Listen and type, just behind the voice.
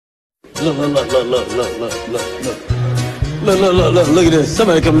Look, look, look, look, look, look, look, look, look. Look, look, look, look, look at this.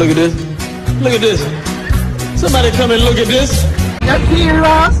 Somebody come look at this. Look at this. Somebody come and look at this. That's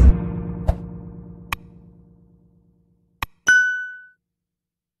serious.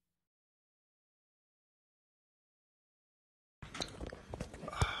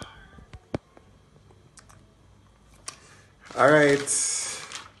 Alright.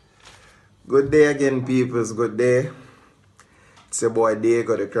 Good day again, peoples. Good day. It's your boy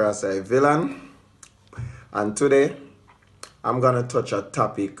Diego, the Cross-Eye Villain. And today, I'm gonna touch a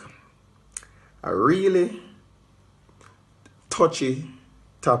topic. A really touchy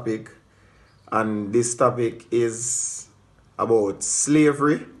topic. And this topic is about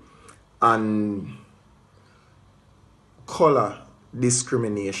slavery and color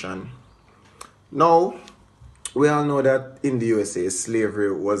discrimination. Now, we all know that in the USA,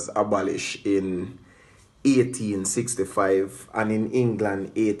 slavery was abolished in 1865 and in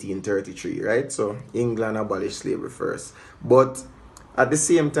England 1833, right? So England abolished slavery first. But at the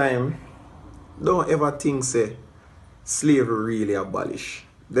same time, don't ever think say slavery really abolished.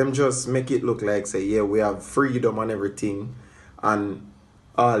 Them just make it look like say, yeah, we have freedom and everything and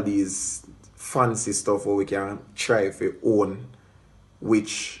all these fancy stuff where we can try to own,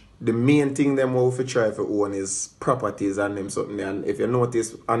 which the main thing them will try to own is properties and them something. And if you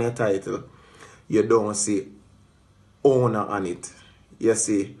notice on your title, you don't see owner on it. You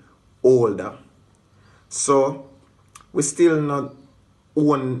see older. So we still not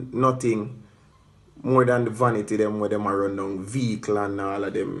own nothing more than the vanity them where them are run down vehicle and all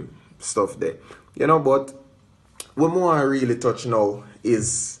of them stuff there. You know, but what more I really touch now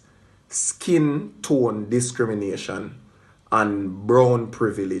is skin tone discrimination and brown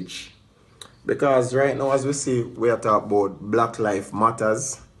privilege. Because right now, as we see, we are talking about Black Lives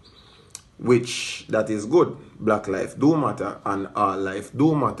Matters, which that is good. Black life do matter and all life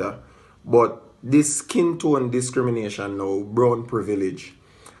do matter. But this skin tone discrimination now, brown privilege.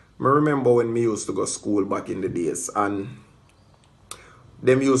 I remember when we used to go to school back in the days and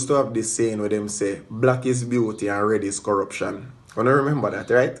them used to have this saying where them say, black is beauty and red is corruption. You remember that,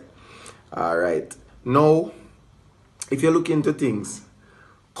 right? Alright. Now, if you look into things,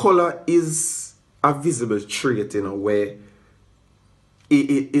 color is a visible trait in a way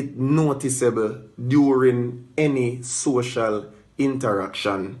it noticeable during any social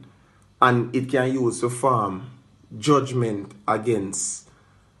interaction and it can use to form judgment against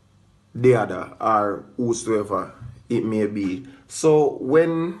the other or whosoever it may be. So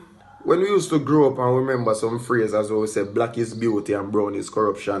when we used to grow up and remember some phrases as we said, black is beauty and brown is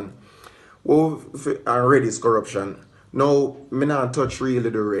corruption. Well, and red is corruption. Now, me not touch really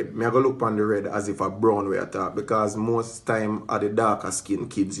the red. Me I go look on the red as if a brown way at all because most time the darker skin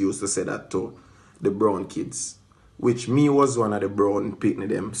kids used to say that to the brown kids. Which me was one of the brown picnic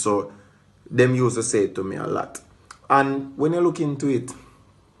them. So them used to say it to me a lot. And when you look into it,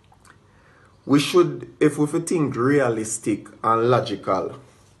 we should, if we think realistic and logical,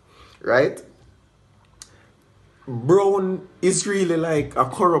 right? Brown is really like a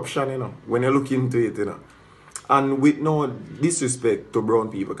corruption, you know, when you look into it, you know. And with no disrespect to brown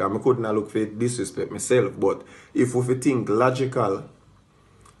people, because I couldn't look for disrespect myself, but if we think logical,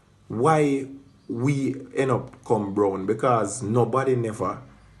 why we end up come brown? Because nobody never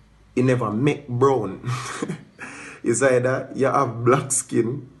make brown. It's either you have black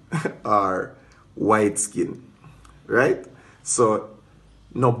skin or white skin, right? So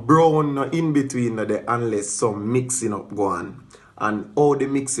no brown, no in between no there unless some mixing up go on. And all the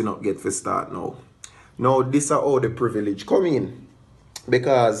mixing up get for start now. Now this are all the privilege come in.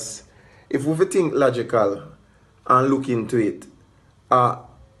 Because if we think logical and look into it, a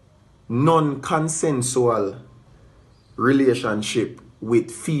non-consensual relationship with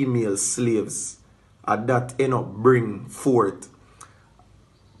female slaves that end up bring forth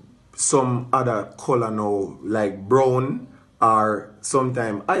some other color now, like brown or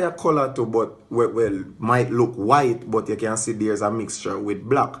sometimes higher color too, but well might look white, but you can see there's a mixture with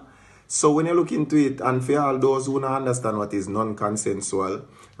black. So when you look into it, and for all those who don't understand what is non-consensual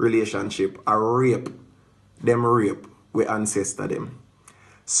relationship, a rape, them rape, we ancestor them.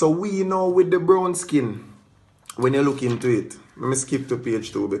 So we know with the brown skin, when you look into it, let me skip to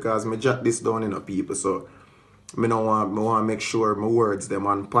page 2 because I jot this down in a people, so I want to make sure my words them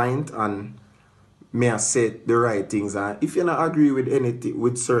on point and may I say the right things. And if you not agree with anything,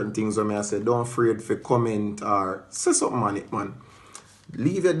 with certain things, or may I say, don't afraid for comment or say something on it, man.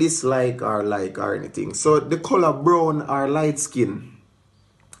 Leave a dislike or like or anything. So the color brown or light skin.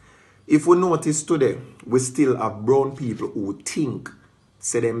 If we notice today, we still have brown people who think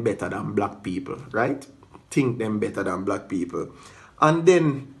say them better than black people, right? Think them better than black people. And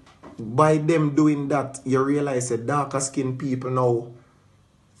then by them doing that, you realize that darker skinned people now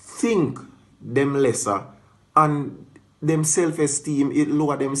think them lesser, and them self-esteem, it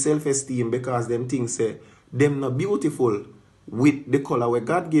lower them self-esteem because them think say them not beautiful with the color where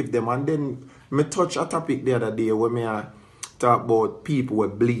God give them. And then me touch a topic the other day where me talk about people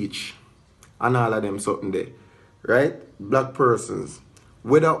with bleach and all of them something there, right? Black persons,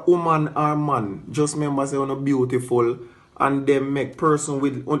 whether woman or man, just remember say you're beautiful, and them make person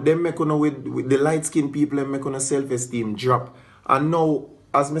with them make with the light skinned people and make self-esteem drop. And now,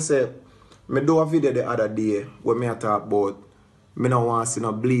 as me say, me do a video the other day where me talk about me no want to see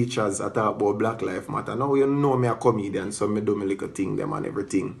no bleachers. I talk about Black Lives Matter. Now you know me a comedian, so me do me little thing them and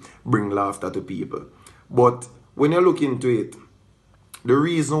everything, bring laughter to people. But when you look into it, the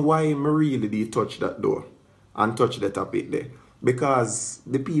reason why me really did touch that door and touch the topic there, because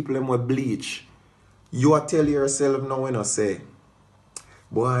the people them with bleach, you are tell yourself now when I say,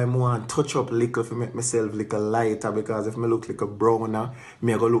 boy, I want to touch up little to make myself little lighter, because if me look like a browner,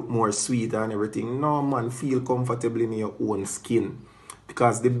 me go look more sweeter and everything. No, man, feel comfortable in your own skin,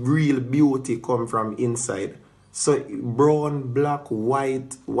 because the real beauty come from inside. So brown, black,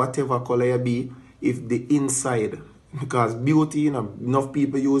 white, whatever color you be, if the inside, because beauty, you know, enough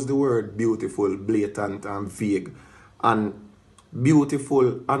people use the word beautiful, blatant and vague, and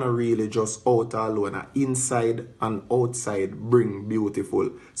beautiful and really just outer alone. Inside and outside bring beautiful.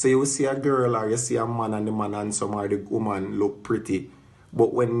 So you will see a girl or you see a man, and the man and some or the woman look pretty,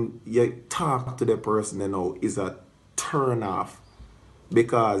 but when you talk to the person, you know, is a turn off,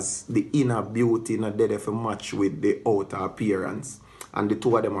 because the inner beauty not there to match with the outer appearance, and the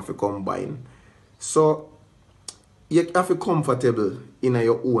two of them have to combine. So you have to be comfortable in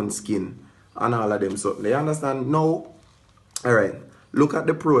your own skin and all of them. So you understand now? All right, look at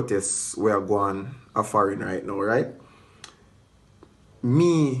the protests we are going a foreign right now, right?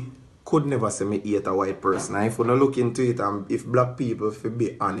 Me could never say me hate a white person. And if you look into it, and if black people, if you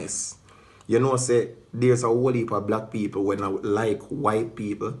be honest, you know, say there's a whole heap of black people when I like white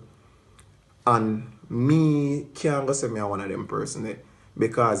people, and me can't go say me one of them person,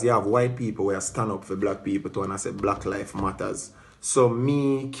 because you have white people where stand up for black people too, and I say Black Lives Matters. So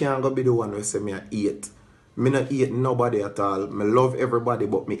me can't go be the one who say me I hate. Me not hate nobody at all. Me love everybody,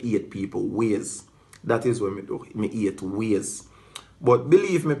 but me hate people ways. That is what me do. Me hate ways. But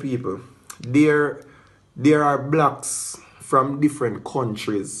believe me, people, there are blacks from different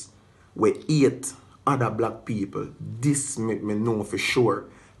countries where hate other black people. This me know for sure,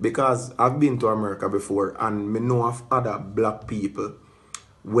 because I've been to America before, and me know of other black people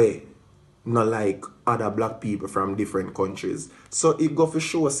where not like other black people from different countries. So it go for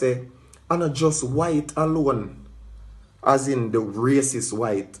sure say, and not just white alone, as in the racist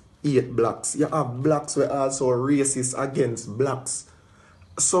white, hate blacks. You have blacks who are also racist against blacks.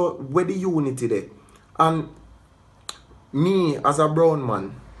 So where the unity there? And me as a brown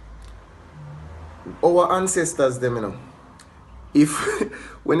man, our ancestors them, you know, if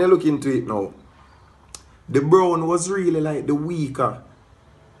when you look into it now, the brown was really like the weaker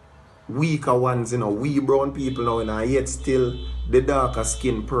ones, you know. We brown people now, you know, yet still the darker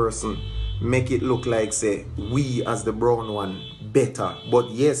skinned person make it look like say we as the brown one better.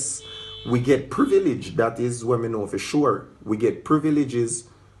 But yes, we get privilege. That is what we know for sure. We get privileges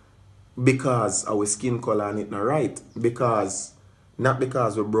because our skin color and it not right. Because not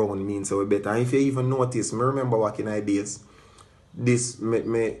because we're brown means we're better. And if you even notice, me remember back in my days, this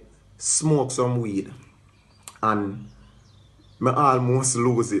me smoke some weed and me almost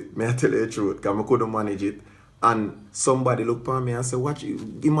lose it. Me I tell you the truth, because I couldn't manage it. And somebody look at me and say, "Watch,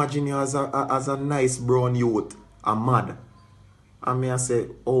 imagine you as a nice brown youth, a mad." And me I say,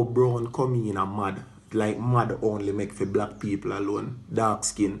 "Oh, brown come in a mad. Like mad only make for black people alone, dark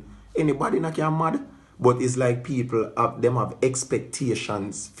skin. Anybody not can mad." But it's like people have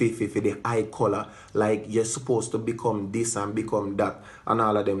expectations for the eye color. Like you're supposed to become this and become that and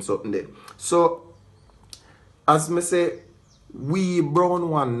all of them something there. So as me say, we brown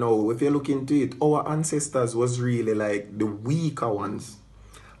one now, if you look into it, our ancestors was really like the weaker ones.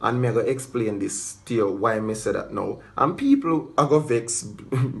 And me I go explain this to you why me say that now. And people are go vex,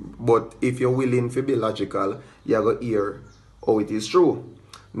 but if you're willing to be logical, you go hear how it is true.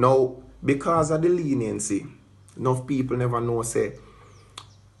 Now, because of the leniency, enough people never know say,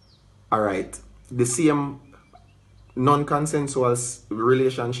 alright, the same non-consensual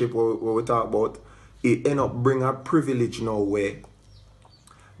relationship what we talk about, it end up bring a privilege now where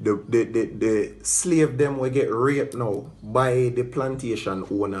the slave them will get raped now by the plantation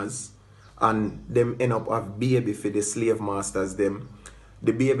owners, and them end up have baby for the slave masters them.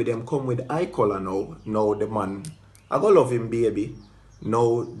 The baby them come with eye color now. Now the man, I go love him baby,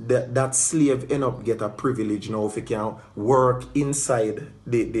 Now that slave end up get a privilege now if he can work inside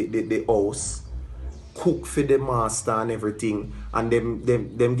the house, cook for the master and everything, and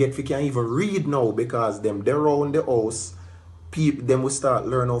them get fi can even read now because them they around the house. People them will start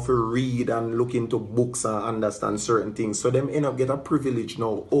learn how to read and look into books and understand certain things. So them end up get a privilege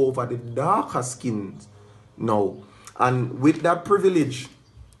now over the darker skins now. And with that privilege,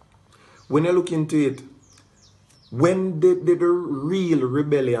 when you look into it, when the real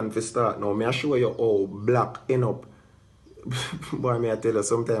rebellion for start now, may I show you how black end up. Boy, may I tell you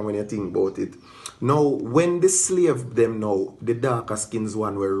sometime when you think about it. Now, when the slave them now, the darker skins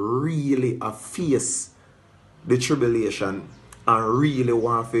one were really a face the tribulation and really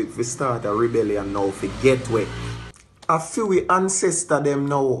want to start a rebellion now for get way. A few ancestor them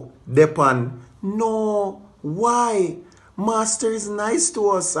now depend. No, why? Master is nice to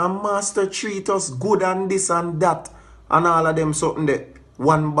us and master treat us good and this and that and all of them something there.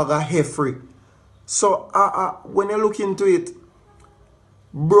 One bag of heifery. So when you look into it,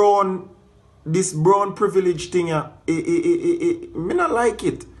 this brown privilege thing, me not like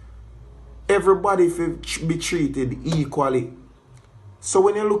it. Everybody be treated equally. So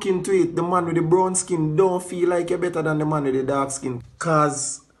when you look into it, the man with the brown skin don't feel like you're better than the man with the dark skin.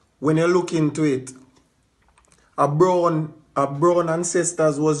 Cause when you look into it, a brown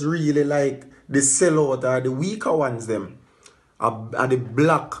ancestors was really like the sellout or the weaker ones them. Are the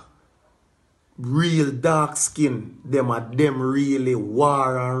black, real dark skin, them really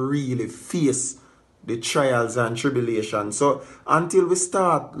war and really face the trials and tribulations. So until we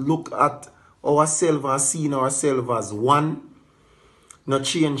start look at ourselves and seeing ourselves as one, no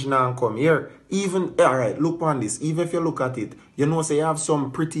change now come here. Even, alright, look on this. Even if you look at it, you know, say you have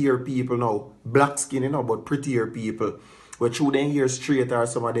some prettier people now, black skin, you know, but prettier people, where through them hair straight or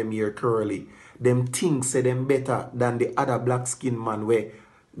some of them hair curly, them think say them better than the other black skin man where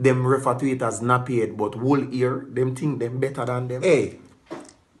them refer to it as nappy head, but wool ear, them think them better than them. Hey,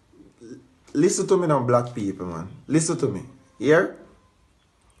 listen to me now, black people, man. Listen to me. Here,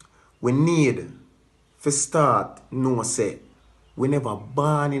 we need to start no say. We never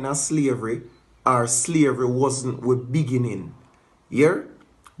born in a slavery, or slavery wasn't we beginning. Here,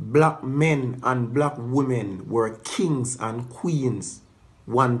 black men and black women were kings and queens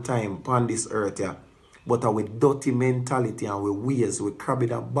one time upon this earth, yeah. But with dirty mentality and with ways, with crab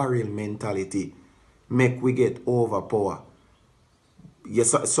in a barrel mentality, make we get overpower.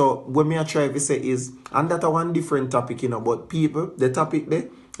 Yes, so what me I try to say is, and that's one different topic, you know, but people, the topic there,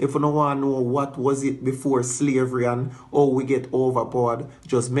 if you don't want to know what was it before slavery and how we get overpowered,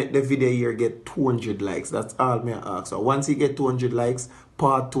 just make the video here get 200 likes. That's all me I ask. So once you get 200 likes,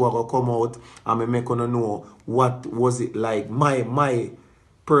 part 2 will come out and I make you know what was it like, my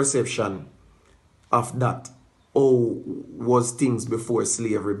perception of that. How was things before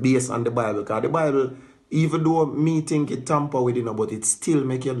slavery based on the Bible? Because the Bible, even though me think it tamper with it, you know, but it still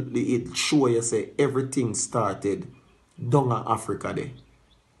make it show you say everything started down in Africa there.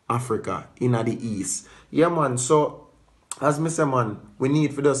 Africa, in the east. Yeah, man, so as me say, man, we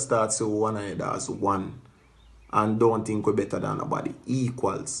need to just start so one another as one. And don't think we're better than nobody.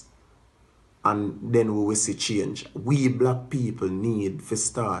 Equals. And then we will see change. We black people need to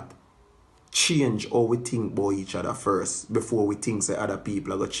start change how we think about each other first before we think say other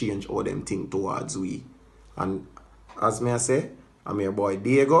people are going to change how them think towards we. And as me I say, I'm your boy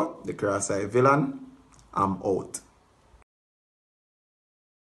Diego, the cross-eyed villain. I'm out.